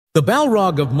The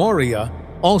Balrog of Moria,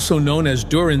 also known as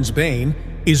Durin's Bane,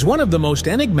 is one of the most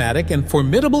enigmatic and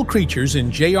formidable creatures in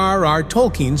J.R.R.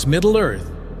 Tolkien's Middle-earth.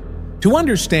 To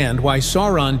understand why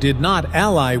Sauron did not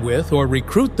ally with or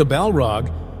recruit the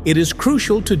Balrog, it is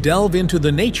crucial to delve into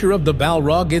the nature of the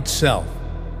Balrog itself.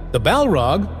 The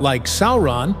Balrog, like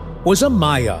Sauron, was a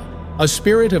Maya, a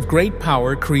spirit of great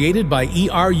power created by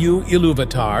Eru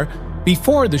Ilúvatar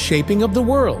before the shaping of the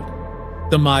world.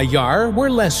 The Maiar were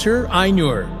lesser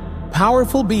Ainur,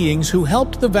 powerful beings who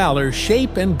helped the Valar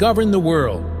shape and govern the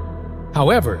world.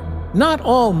 However, not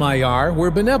all Maiar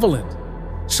were benevolent.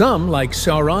 Some, like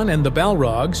Sauron and the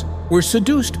Balrogs, were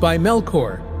seduced by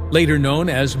Melkor, later known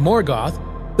as Morgoth,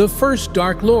 the first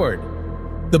Dark Lord.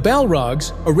 The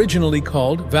Balrogs, originally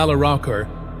called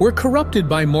Valaraukar, were corrupted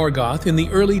by Morgoth in the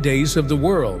early days of the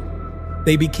world.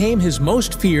 They became his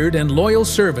most feared and loyal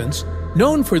servants,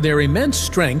 known for their immense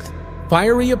strength,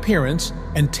 fiery appearance,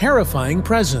 and terrifying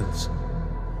presence.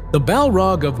 The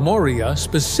Balrog of Moria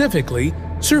specifically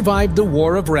survived the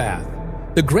War of Wrath,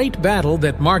 the great battle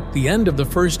that marked the end of the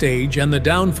First Age and the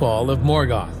downfall of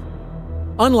Morgoth.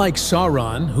 Unlike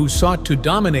Sauron, who sought to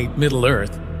dominate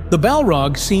Middle-earth, the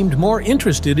Balrog seemed more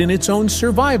interested in its own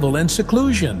survival and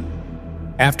seclusion.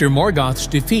 After Morgoth's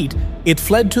defeat, it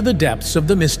fled to the depths of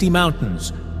the Misty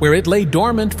Mountains, where it lay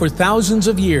dormant for thousands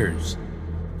of years.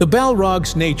 The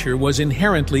Balrog's nature was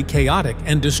inherently chaotic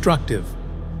and destructive.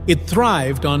 It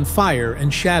thrived on fire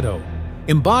and shadow,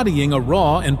 embodying a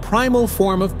raw and primal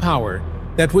form of power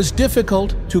that was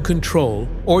difficult to control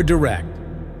or direct.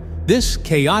 This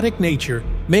chaotic nature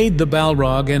made the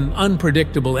Balrog an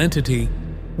unpredictable entity,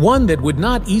 one that would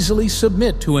not easily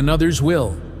submit to another's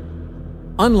will.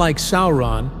 Unlike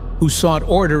Sauron, who sought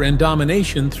order and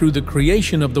domination through the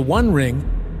creation of the One Ring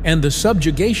and the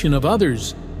subjugation of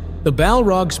others, the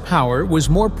Balrog's power was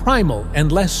more primal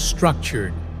and less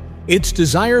structured. Its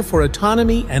desire for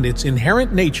autonomy and its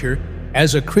inherent nature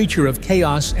as a creature of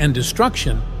chaos and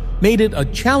destruction made it a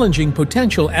challenging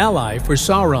potential ally for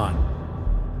Sauron.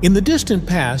 In the distant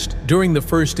past, during the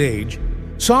First Age,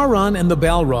 Sauron and the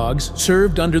Balrogs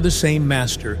served under the same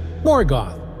master,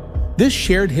 Morgoth. This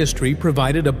shared history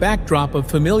provided a backdrop of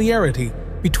familiarity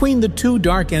between the two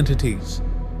dark entities.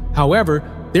 However,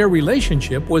 their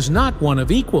relationship was not one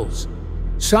of equals.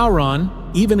 Sauron,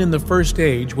 even in the First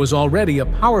Age, was already a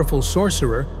powerful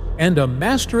sorcerer and a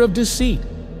master of deceit,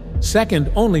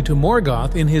 second only to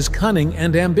Morgoth in his cunning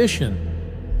and ambition.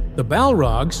 The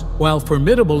Balrogs, while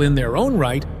formidable in their own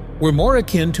right, were more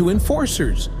akin to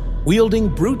enforcers, wielding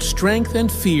brute strength and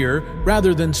fear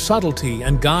rather than subtlety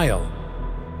and guile.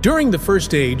 During the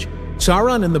First Age,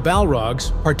 Sauron and the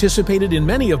Balrogs participated in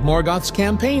many of Morgoth's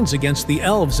campaigns against the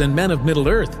elves and men of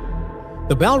Middle-earth.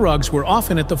 The Balrogs were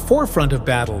often at the forefront of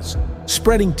battles,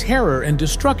 spreading terror and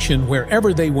destruction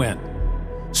wherever they went.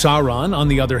 Sauron, on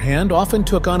the other hand, often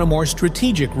took on a more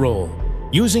strategic role,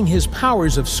 using his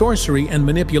powers of sorcery and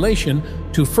manipulation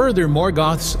to further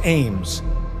Morgoth's aims.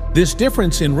 This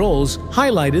difference in roles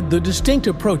highlighted the distinct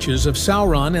approaches of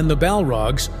Sauron and the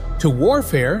Balrogs to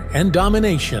warfare and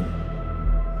domination.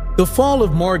 The fall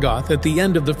of Morgoth at the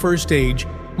end of the First Age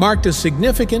marked a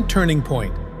significant turning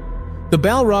point. The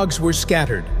Balrogs were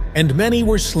scattered, and many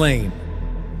were slain.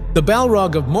 The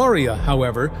Balrog of Moria,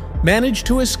 however, managed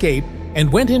to escape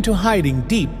and went into hiding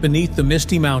deep beneath the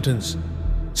Misty Mountains.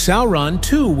 Sauron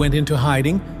too went into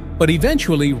hiding, but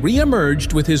eventually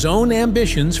re-emerged with his own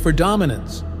ambitions for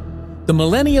dominance. The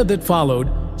millennia that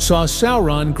followed saw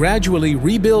Sauron gradually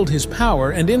rebuild his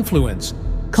power and influence,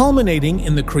 culminating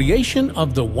in the creation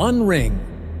of the One Ring.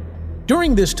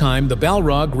 During this time, the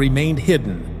Balrog remained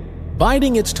hidden,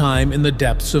 biding its time in the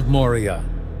depths of Moria.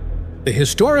 The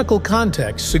historical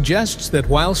context suggests that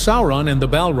while Sauron and the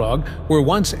Balrog were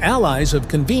once allies of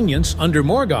convenience under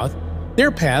Morgoth,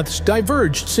 their paths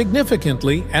diverged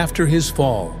significantly after his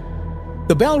fall.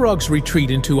 The Balrog's retreat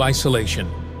into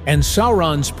isolation and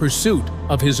Sauron's pursuit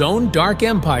of his own dark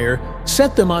empire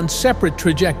set them on separate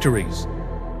trajectories,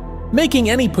 making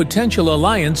any potential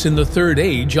alliance in the Third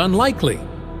Age unlikely.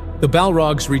 The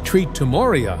Balrog's retreat to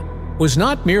Moria was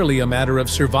not merely a matter of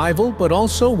survival but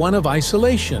also one of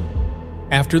isolation.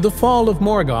 After the fall of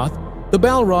Morgoth, the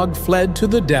Balrog fled to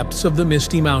the depths of the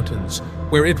Misty Mountains,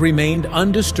 where it remained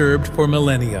undisturbed for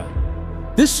millennia.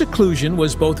 This seclusion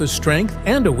was both a strength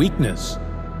and a weakness.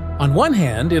 On one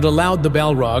hand, it allowed the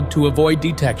Balrog to avoid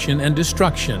detection and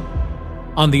destruction.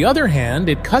 On the other hand,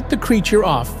 it cut the creature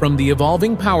off from the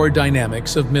evolving power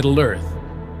dynamics of Middle-earth.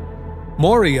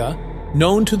 Moria,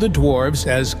 known to the dwarves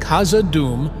as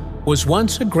Khazad-dûm, was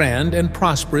once a grand and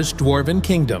prosperous dwarven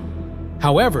kingdom.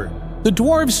 However, the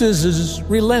dwarves'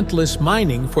 relentless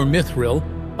mining for mithril,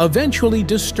 eventually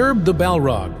disturbed the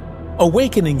Balrog,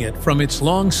 awakening it from its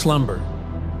long slumber.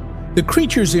 The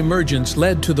creature's emergence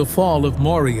led to the fall of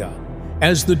Moria,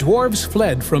 as the dwarves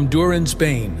fled from Durin's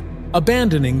Bane,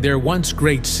 abandoning their once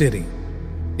great city.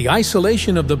 The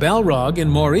isolation of the Balrog in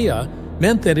Moria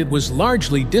meant that it was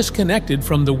largely disconnected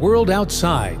from the world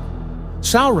outside.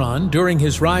 Sauron, during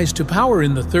his rise to power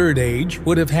in the Third Age,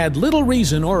 would have had little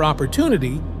reason or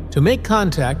opportunity to make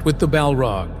contact with the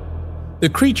Balrog. The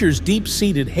creature's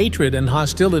deep-seated hatred and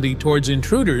hostility towards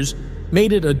intruders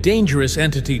made it a dangerous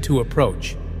entity to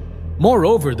approach.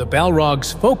 Moreover, the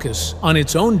Balrog's focus on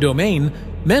its own domain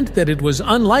meant that it was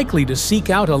unlikely to seek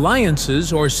out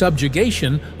alliances or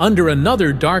subjugation under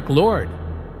another Dark Lord.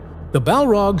 The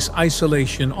Balrog's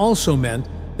isolation also meant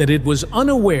that it was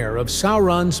unaware of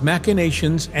Sauron's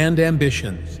machinations and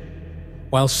ambitions.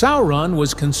 While Sauron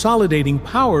was consolidating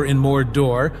power in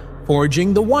Mordor,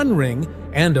 forging the One Ring,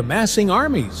 and amassing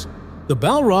armies, the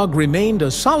Balrog remained a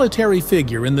solitary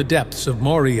figure in the depths of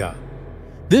Moria.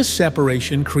 This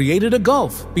separation created a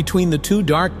gulf between the two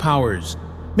dark powers,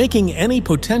 making any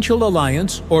potential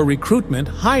alliance or recruitment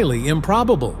highly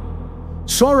improbable.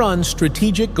 Sauron's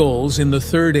strategic goals in the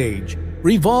Third Age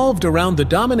revolved around the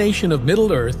domination of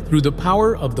Middle-earth through the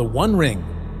power of the One Ring.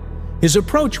 His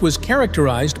approach was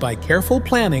characterized by careful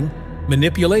planning,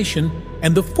 manipulation,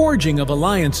 and the forging of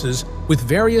alliances with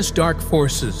various dark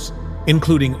forces,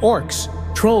 including orcs,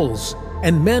 trolls,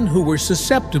 and men who were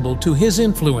susceptible to his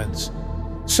influence.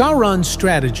 Sauron's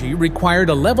strategy required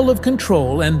a level of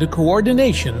control and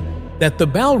coordination that the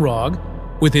Balrog,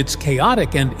 with its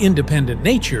chaotic and independent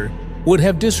nature, would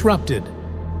have disrupted.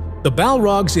 The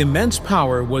Balrog's immense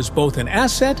power was both an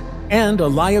asset and a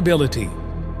liability.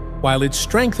 While its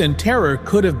strength and terror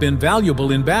could have been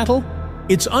valuable in battle,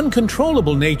 its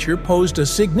uncontrollable nature posed a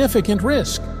significant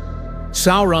risk.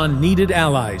 Sauron needed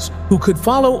allies who could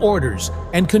follow orders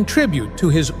and contribute to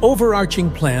his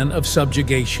overarching plan of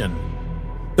subjugation.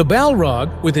 The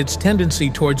Balrog, with its tendency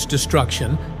towards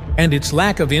destruction and its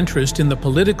lack of interest in the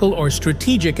political or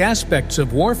strategic aspects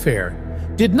of warfare,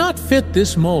 did not fit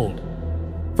this mold.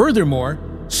 Furthermore,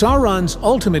 Sauron's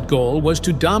ultimate goal was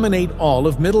to dominate all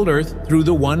of Middle-earth through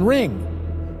the One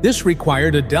Ring. This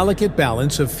required a delicate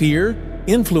balance of fear,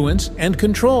 influence, and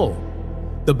control.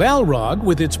 The Balrog,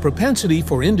 with its propensity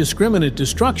for indiscriminate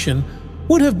destruction,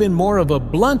 would have been more of a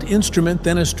blunt instrument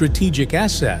than a strategic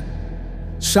asset.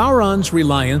 Sauron's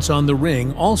reliance on the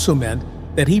ring also meant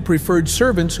that he preferred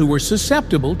servants who were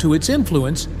susceptible to its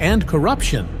influence and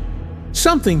corruption,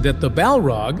 something that the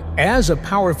Balrog, as a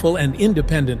powerful and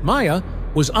independent Maya,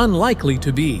 was unlikely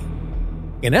to be.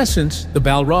 In essence, the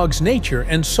Balrog's nature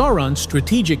and Sauron's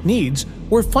strategic needs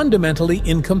were fundamentally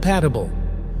incompatible.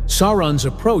 Sauron's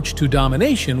approach to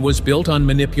domination was built on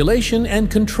manipulation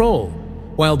and control,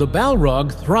 while the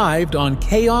Balrog thrived on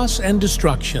chaos and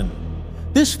destruction.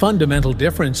 This fundamental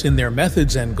difference in their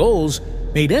methods and goals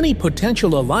made any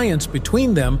potential alliance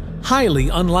between them highly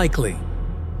unlikely.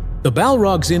 The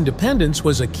Balrog's independence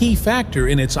was a key factor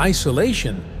in its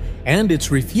isolation and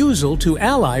its refusal to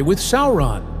ally with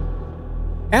Sauron.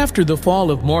 After the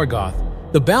fall of Morgoth,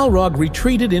 the Balrog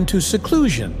retreated into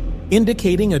seclusion,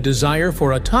 indicating a desire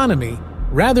for autonomy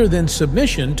rather than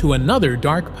submission to another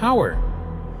dark power.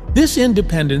 This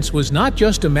independence was not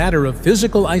just a matter of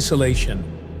physical isolation,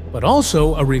 but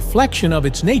also a reflection of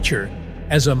its nature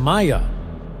as a Maya.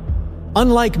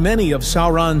 Unlike many of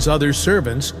Sauron's other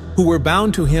servants who were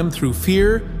bound to him through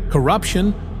fear,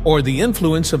 corruption, or the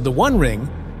influence of the One Ring,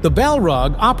 the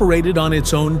Balrog operated on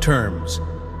its own terms.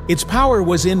 Its power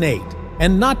was innate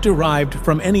and not derived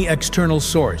from any external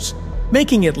source,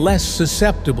 making it less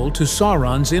susceptible to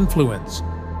Sauron's influence.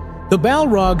 The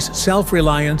Balrog's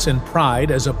self-reliance and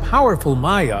pride as a powerful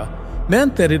Maya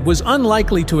meant that it was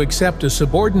unlikely to accept a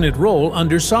subordinate role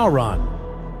under Sauron.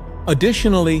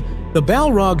 Additionally, the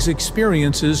Balrog's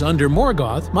experiences under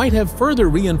Morgoth might have further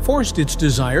reinforced its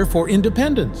desire for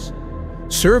independence.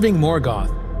 Serving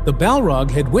Morgoth, the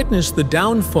Balrog had witnessed the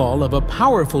downfall of a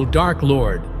powerful Dark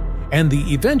Lord and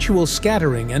the eventual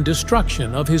scattering and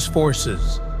destruction of his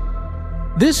forces.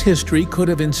 This history could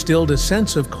have instilled a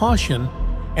sense of caution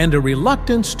and a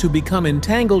reluctance to become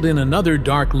entangled in another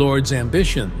Dark Lord's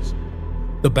ambitions.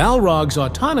 The Balrog's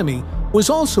autonomy was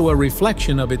also a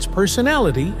reflection of its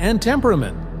personality and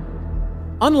temperament.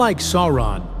 Unlike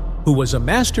Sauron, who was a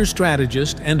master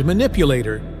strategist and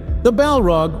manipulator, the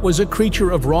Balrog was a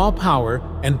creature of raw power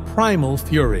and primal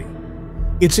fury.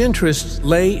 Its interests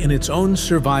lay in its own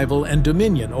survival and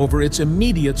dominion over its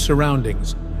immediate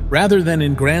surroundings, rather than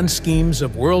in grand schemes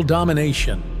of world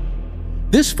domination.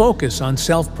 This focus on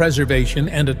self-preservation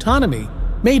and autonomy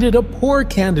made it a poor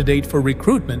candidate for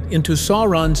recruitment into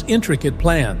Sauron's intricate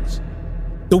plans.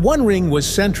 The One Ring was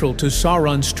central to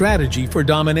Sauron's strategy for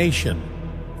domination.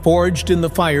 Forged in the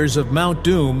fires of Mount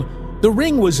Doom, the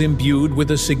ring was imbued with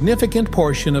a significant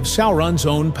portion of Sauron's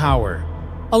own power,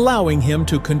 allowing him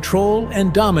to control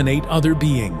and dominate other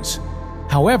beings.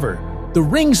 However, the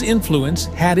ring's influence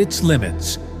had its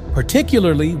limits,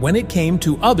 particularly when it came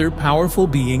to other powerful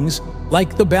beings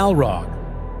like the Balrog.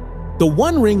 The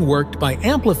One Ring worked by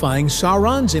amplifying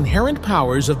Sauron's inherent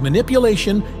powers of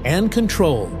manipulation and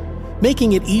control,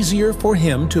 making it easier for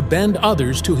him to bend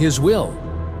others to his will.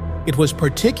 It was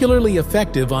particularly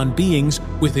effective on beings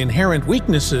with inherent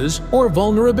weaknesses or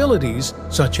vulnerabilities,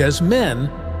 such as men,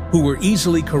 who were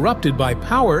easily corrupted by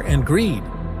power and greed.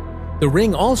 The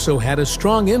ring also had a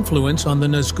strong influence on the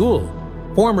Nazgul,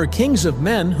 former kings of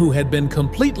men who had been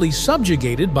completely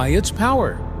subjugated by its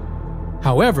power.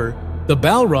 However, the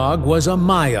Balrog was a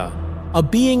Maya, a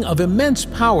being of immense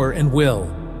power and will.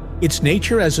 Its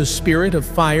nature as a spirit of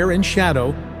fire and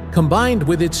shadow, combined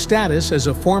with its status as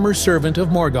a former servant of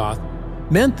Morgoth,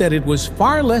 meant that it was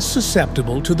far less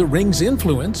susceptible to the ring's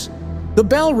influence. The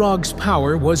Balrog's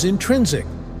power was intrinsic,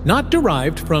 not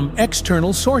derived from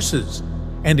external sources,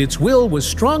 and its will was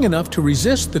strong enough to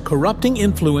resist the corrupting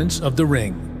influence of the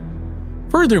ring.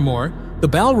 Furthermore, the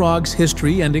Balrog's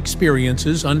history and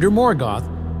experiences under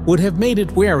Morgoth would have made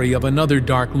it wary of another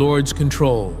Dark Lord's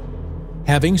control.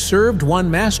 Having served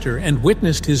one master and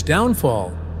witnessed his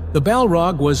downfall, the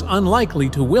Balrog was unlikely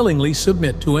to willingly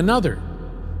submit to another.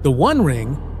 The One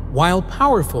Ring, while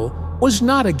powerful, was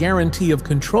not a guarantee of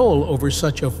control over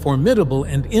such a formidable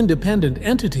and independent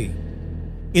entity.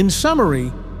 In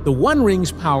summary, the One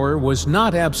Ring's power was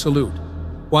not absolute.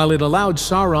 While it allowed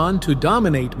Sauron to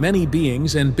dominate many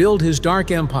beings and build his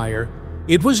dark empire,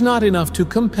 it was not enough to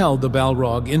compel the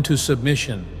Balrog into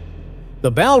submission.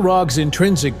 The Balrog's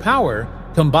intrinsic power,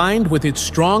 combined with its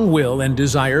strong will and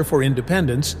desire for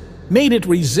independence, made it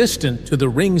resistant to the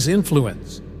ring's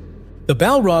influence. The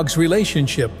Balrog's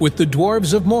relationship with the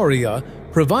dwarves of Moria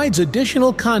provides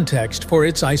additional context for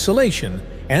its isolation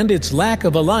and its lack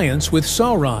of alliance with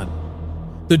Sauron.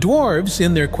 The dwarves,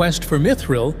 in their quest for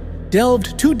Mithril,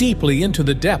 delved too deeply into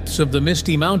the depths of the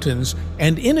Misty Mountains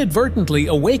and inadvertently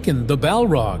awakened the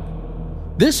Balrog.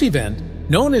 This event,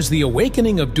 known as the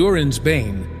Awakening of Durin's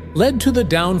Bane, led to the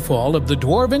downfall of the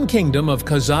dwarven kingdom of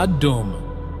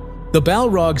Khazad-dûm. The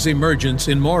Balrog's emergence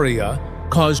in Moria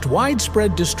caused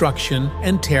widespread destruction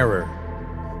and terror.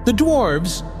 The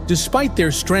dwarves, despite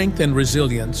their strength and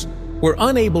resilience, were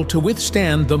unable to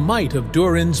withstand the might of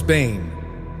Durin's Bane.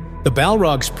 The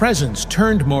Balrog's presence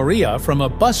turned Moria from a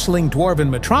bustling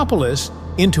dwarven metropolis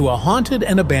into a haunted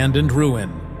and abandoned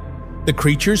ruin. The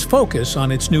creature's focus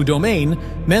on its new domain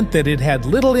meant that it had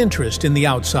little interest in the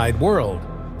outside world,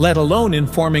 let alone in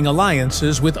forming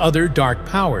alliances with other dark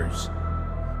powers.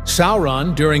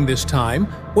 Sauron, during this time,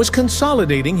 was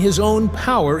consolidating his own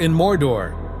power in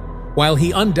Mordor. While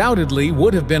he undoubtedly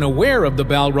would have been aware of the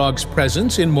Balrog's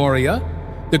presence in Moria,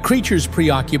 the creature's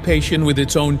preoccupation with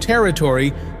its own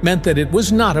territory meant that it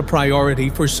was not a priority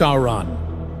for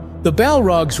Sauron. The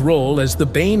Balrog's role as the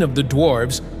bane of the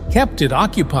dwarves kept it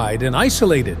occupied and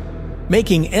isolated,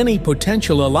 making any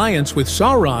potential alliance with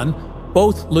Sauron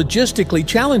both logistically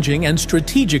challenging and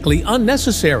strategically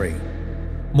unnecessary.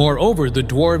 Moreover, the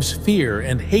dwarves' fear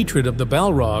and hatred of the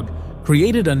Balrog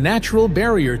created a natural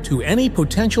barrier to any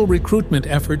potential recruitment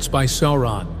efforts by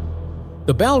Sauron.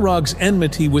 The Balrog's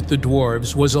enmity with the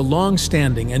dwarves was a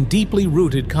long-standing and deeply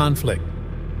rooted conflict.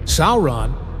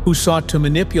 Sauron, who sought to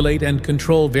manipulate and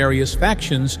control various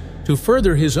factions to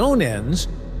further his own ends,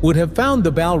 would have found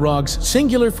the Balrog's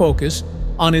singular focus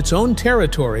on its own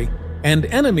territory and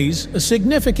enemies a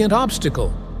significant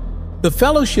obstacle. The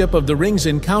Fellowship of the Ring's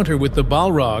encounter with the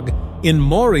Balrog in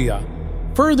Moria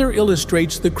further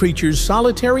illustrates the creature's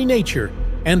solitary nature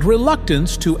and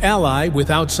reluctance to ally with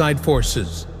outside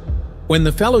forces. When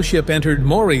the Fellowship entered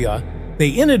Moria,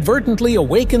 they inadvertently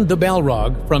awakened the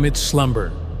Balrog from its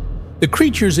slumber. The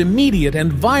creature's immediate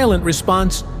and violent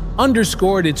response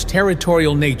underscored its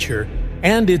territorial nature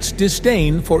and its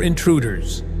disdain for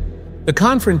intruders. The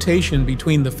confrontation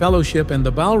between the Fellowship and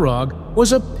the Balrog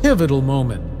was a pivotal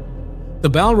moment. The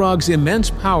Balrog's immense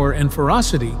power and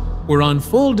ferocity were on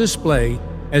full display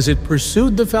as it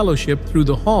pursued the Fellowship through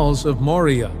the halls of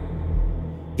Moria.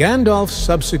 Gandalf's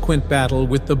subsequent battle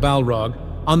with the Balrog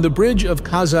on the bridge of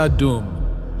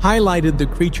Khazad-dûm highlighted the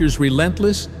creature's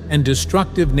relentless and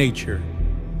destructive nature.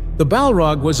 The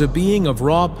Balrog was a being of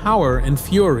raw power and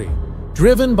fury,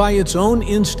 driven by its own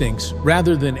instincts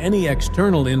rather than any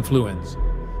external influence.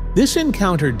 This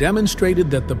encounter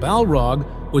demonstrated that the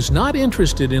Balrog was not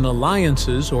interested in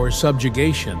alliances or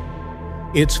subjugation.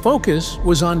 Its focus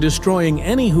was on destroying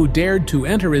any who dared to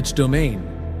enter its domain.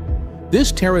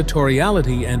 This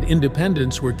territoriality and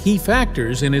independence were key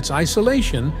factors in its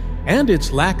isolation and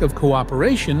its lack of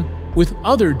cooperation with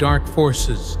other dark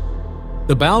forces.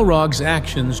 The Balrog's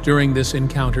actions during this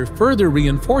encounter further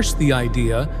reinforced the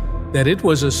idea that it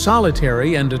was a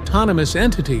solitary and autonomous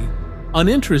entity,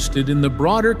 uninterested in the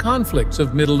broader conflicts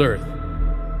of Middle-earth.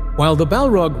 While the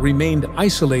Balrog remained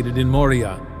isolated in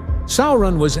Moria,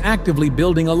 Sauron was actively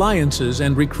building alliances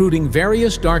and recruiting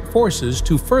various dark forces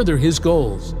to further his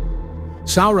goals.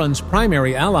 Sauron's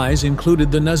primary allies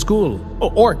included the Nazgûl,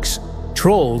 orcs,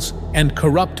 trolls, and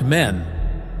corrupt men.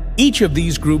 Each of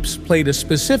these groups played a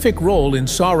specific role in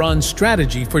Sauron's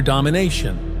strategy for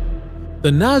domination. The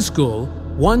Nazgûl,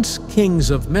 once kings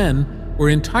of men, were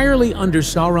entirely under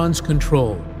Sauron's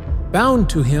control, bound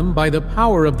to him by the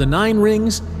power of the Nine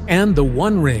Rings and the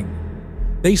One Ring.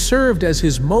 They served as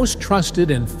his most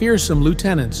trusted and fearsome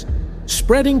lieutenants,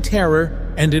 spreading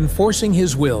terror and enforcing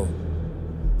his will.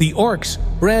 The orcs,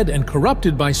 bred and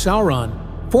corrupted by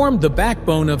Sauron, formed the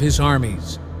backbone of his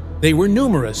armies. They were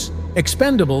numerous,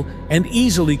 expendable, and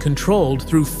easily controlled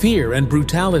through fear and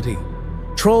brutality.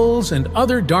 Trolls and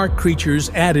other dark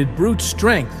creatures added brute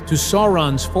strength to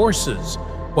Sauron's forces,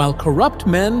 while corrupt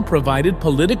men provided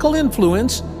political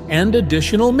influence and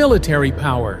additional military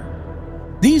power.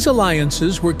 These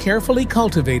alliances were carefully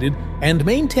cultivated and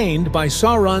maintained by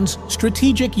Sauron's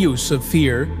strategic use of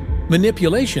fear,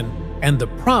 manipulation, and the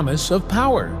promise of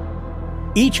power.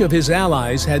 Each of his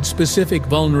allies had specific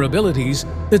vulnerabilities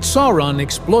that Sauron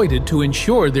exploited to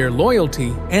ensure their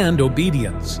loyalty and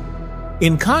obedience.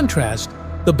 In contrast,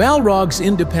 the Balrog's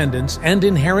independence and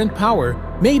inherent power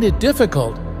made it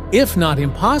difficult, if not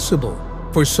impossible,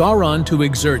 for Sauron to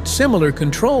exert similar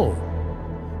control.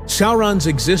 Sauron's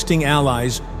existing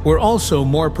allies were also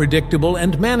more predictable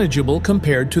and manageable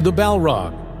compared to the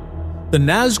Balrog. The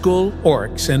Nazgûl,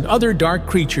 orcs, and other dark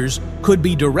creatures could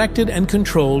be directed and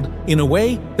controlled in a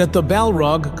way that the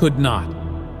Balrog could not.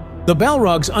 The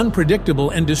Balrog's unpredictable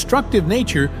and destructive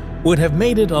nature would have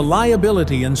made it a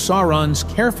liability in Sauron's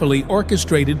carefully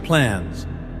orchestrated plans.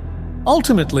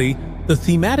 Ultimately, the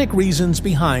thematic reasons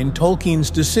behind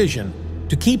Tolkien's decision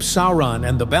to keep Sauron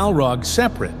and the Balrog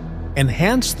separate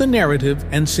enhance the narrative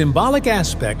and symbolic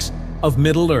aspects of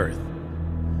Middle-earth.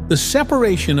 The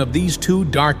separation of these two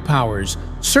dark powers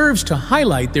serves to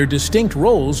highlight their distinct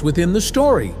roles within the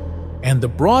story and the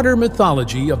broader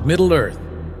mythology of Middle-earth.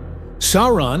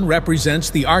 Sauron represents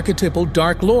the archetypal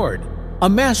Dark Lord, a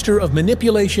master of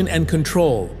manipulation and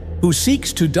control, who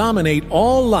seeks to dominate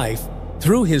all life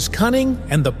through his cunning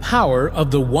and the power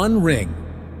of the One Ring.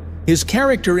 His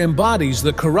character embodies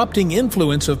the corrupting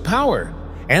influence of power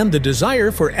and the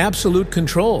desire for absolute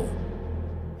control.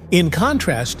 In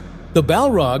contrast, the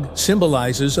Balrog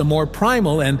symbolizes a more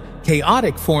primal and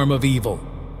chaotic form of evil,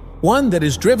 one that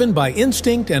is driven by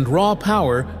instinct and raw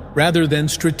power rather than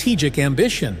strategic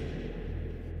ambition.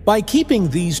 By keeping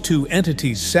these two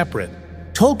entities separate,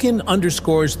 Tolkien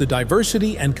underscores the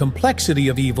diversity and complexity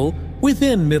of evil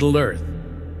within Middle-earth.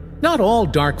 Not all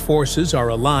dark forces are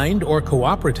aligned or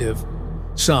cooperative.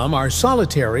 Some are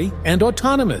solitary and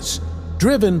autonomous,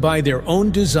 driven by their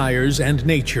own desires and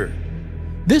nature.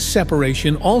 This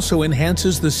separation also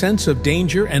enhances the sense of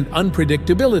danger and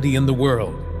unpredictability in the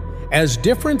world, as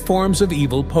different forms of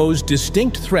evil pose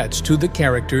distinct threats to the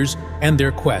characters and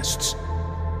their quests.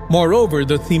 Moreover,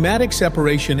 the thematic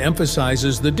separation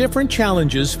emphasizes the different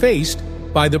challenges faced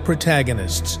by the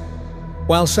protagonists.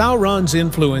 While Sauron's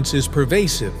influence is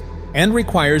pervasive and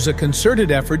requires a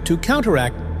concerted effort to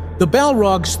counteract, the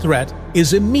Balrog's threat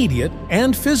is immediate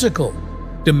and physical,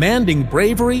 demanding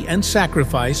bravery and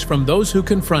sacrifice from those who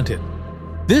confront it.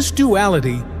 This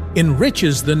duality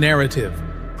enriches the narrative,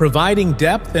 providing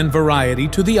depth and variety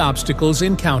to the obstacles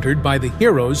encountered by the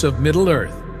heroes of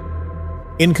Middle-earth.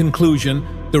 In conclusion,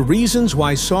 the reasons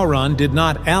why Sauron did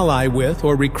not ally with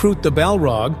or recruit the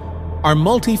Balrog are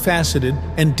multifaceted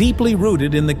and deeply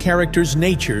rooted in the characters'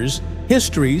 natures,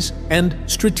 histories, and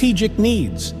strategic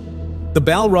needs. The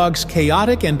Balrog's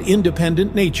chaotic and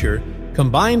independent nature,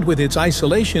 combined with its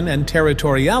isolation and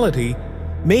territoriality,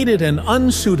 made it an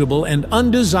unsuitable and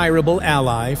undesirable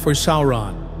ally for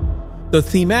Sauron. The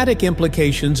thematic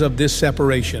implications of this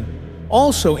separation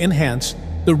also enhance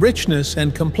the richness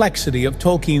and complexity of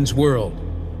Tolkien's world,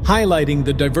 highlighting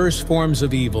the diverse forms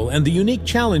of evil and the unique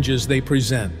challenges they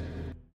present.